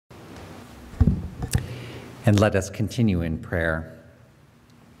And let us continue in prayer.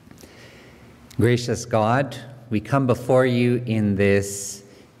 Gracious God, we come before you in this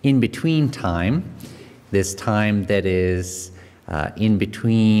in-between time, this time that is in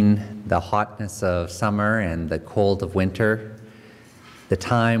between the hotness of summer and the cold of winter, the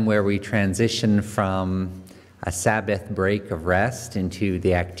time where we transition from a Sabbath break of rest into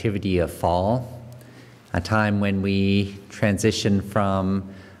the activity of fall, a time when we transition from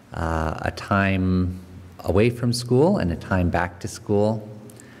a time away from school and a time back to school,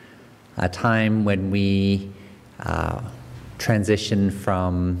 a time when we transition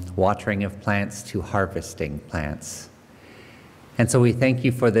from watering of plants to harvesting plants. And so we thank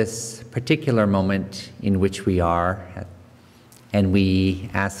you for this particular moment in which we are, and we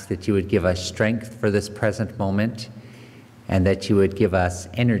ask that you would give us strength for this present moment and that you would give us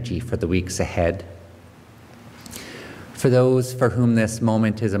energy for the weeks ahead. For those for whom this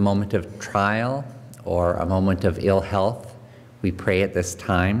moment is a moment of trial or a moment of ill health, we pray at this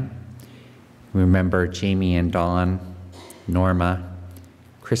time. Remember Jamie and Dawn, Norma,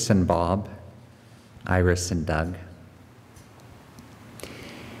 Chris and Bob, Iris and Doug.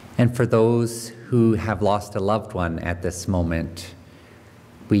 And for those who have lost a loved one at this moment,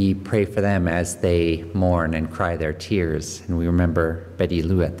 we pray for them as they mourn and cry their tears. And we remember Betty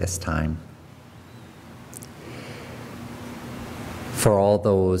Lou at this time. For all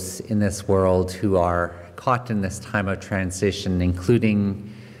those in this world who are caught in this time of transition,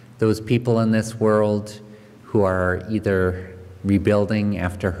 including those people in this world who are either rebuilding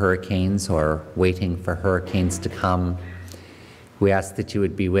after hurricanes or waiting for hurricanes to come, we ask that you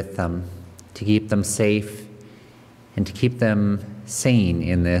would be with them, to keep them safe and to keep them sane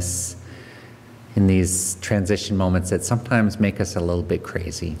in these transition moments that sometimes make us a little bit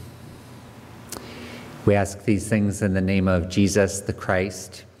crazy. We ask these things in the name of Jesus the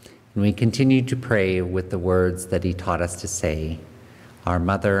Christ, and we continue to pray with the words that he taught us to say, Our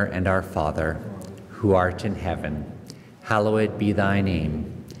Mother and our Father, who art in heaven, hallowed be thy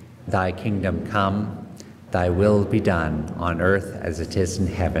name. Thy kingdom come, thy will be done on earth as it is in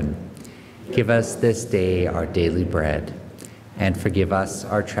heaven. Give us this day our daily bread, and forgive us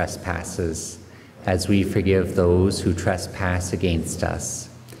our trespasses, as we forgive those who trespass against us.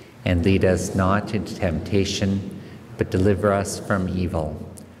 And lead us not into temptation, but deliver us from evil.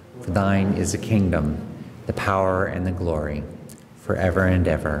 For thine is the kingdom, the power, and the glory, forever and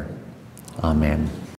ever. Amen.